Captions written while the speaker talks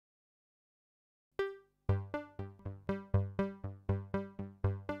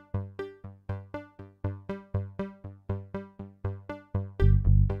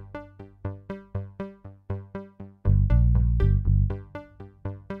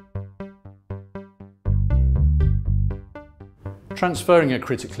Transferring a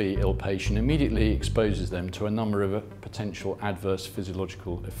critically ill patient immediately exposes them to a number of potential adverse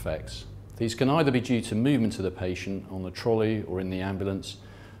physiological effects. These can either be due to movement of the patient on the trolley or in the ambulance,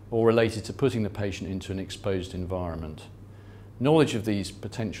 or related to putting the patient into an exposed environment. Knowledge of these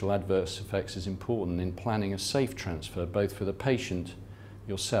potential adverse effects is important in planning a safe transfer both for the patient,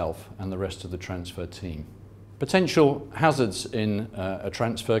 yourself, and the rest of the transfer team. Potential hazards in a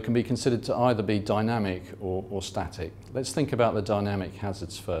transfer can be considered to either be dynamic or static. Let's think about the dynamic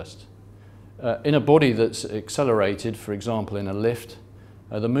hazards first. In a body that's accelerated, for example in a lift,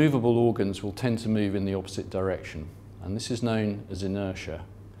 the movable organs will tend to move in the opposite direction, and this is known as inertia.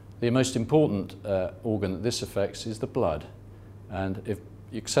 The most important organ that this affects is the blood, and if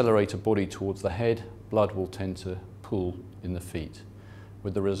you accelerate a body towards the head, blood will tend to pool in the feet,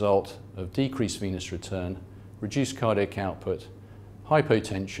 with the result of decreased venous return, reduced cardiac output,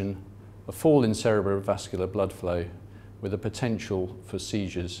 hypotension, a fall in cerebrovascular blood flow, with a potential for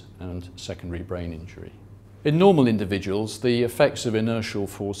seizures and secondary brain injury. In normal individuals, the effects of inertial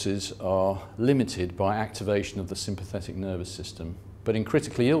forces are limited by activation of the sympathetic nervous system, but in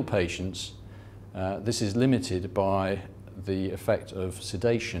critically ill patients, this is limited by the effect of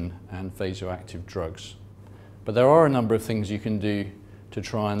sedation and vasoactive drugs. But there are a number of things you can do to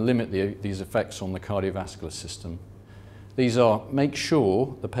try and limit these effects on the cardiovascular system. These are: make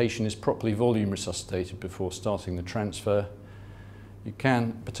sure the patient is properly volume resuscitated before starting the transfer. You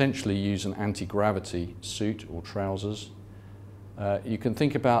can potentially use an anti-gravity suit or trousers. You can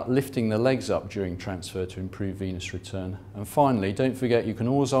think about lifting the legs up during transfer to improve venous return. And finally, don't forget, you can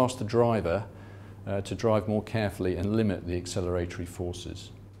always ask the driver to drive more carefully and limit the acceleratory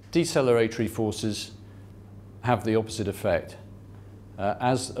forces. Deceleratory forces have the opposite effect.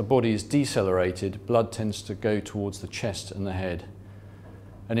 As a body is decelerated, blood tends to go towards the chest and the head.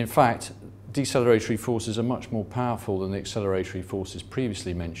 And in fact, deceleratory forces are much more powerful than the acceleratory forces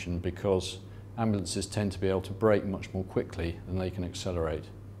previously mentioned, because ambulances tend to be able to brake much more quickly than they can accelerate.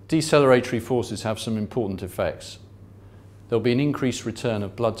 Deceleratory forces have some important effects. There'll be an increased return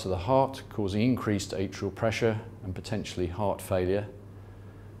of blood to the heart, causing increased atrial pressure and potentially heart failure.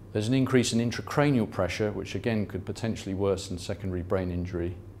 There's an increase in intracranial pressure, which again could potentially worsen secondary brain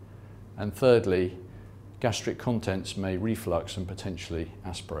injury. And thirdly, gastric contents may reflux and potentially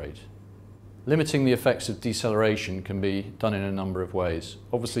aspirate. Limiting the effects of deceleration can be done in a number of ways.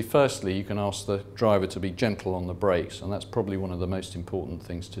 Obviously, firstly, you can ask the driver to be gentle on the brakes, and that's probably one of the most important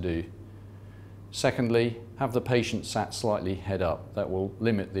things to do. Secondly, have the patient sat slightly head up. That will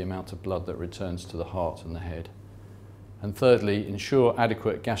limit the amount of blood that returns to the heart and the head. And thirdly, ensure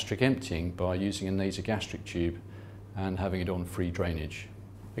adequate gastric emptying by using a nasogastric tube and having it on free drainage.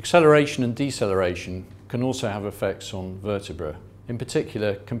 Acceleration and deceleration can also have effects on vertebra. In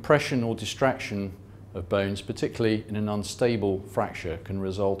particular, compression or distraction of bones, particularly in an unstable fracture, can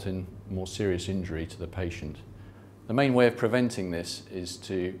result in more serious injury to the patient. The main way of preventing this is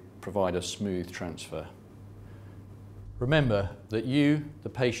to provide a smooth transfer. Remember that you, the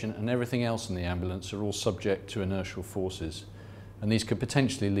patient, and everything else in the ambulance are all subject to inertial forces, and these could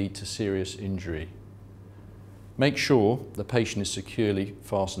potentially lead to serious injury. Make sure the patient is securely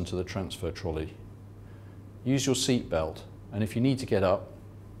fastened to the transfer trolley. Use your seat belt, and if you need to get up,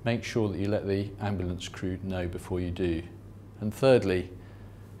 make sure that you let the ambulance crew know before you do. And thirdly,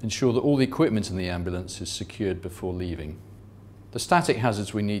 ensure that all the equipment in the ambulance is secured before leaving. The static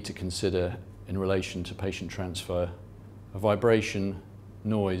hazards we need to consider in relation to patient transfer are vibration,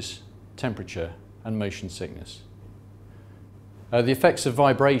 noise, temperature, and motion sickness. The effects of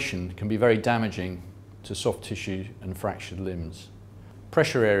vibration can be very damaging to soft tissue and fractured limbs.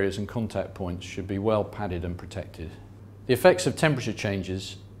 Pressure areas and contact points should be well padded and protected. The effects of temperature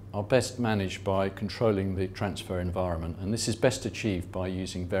changes are best managed by controlling the transfer environment, and this is best achieved by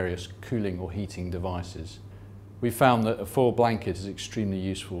using various cooling or heating devices. We found that a foil blanket is extremely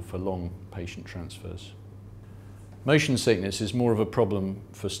useful for long patient transfers. Motion sickness is more of a problem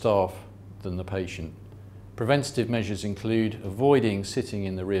for staff than the patient. Preventative measures include avoiding sitting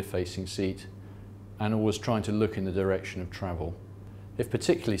in the rear-facing seat and always trying to look in the direction of travel. If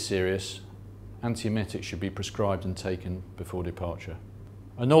particularly serious, antiemetics should be prescribed and taken before departure.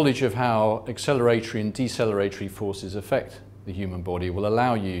 A knowledge of how acceleratory and deceleratory forces affect the human body will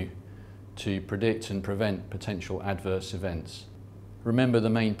allow you to predict and prevent potential adverse events. Remember the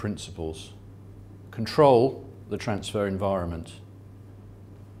main principles. Control the transfer environment.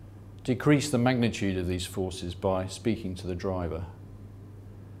 Decrease the magnitude of these forces by speaking to the driver.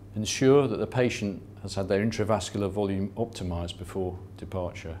 Ensure that the patient has had their intravascular volume optimized before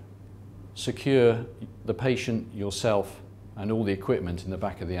departure. Secure the patient, yourself, and all the equipment in the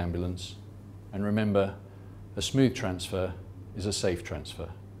back of the ambulance. And remember, a smooth transfer is a safe transfer.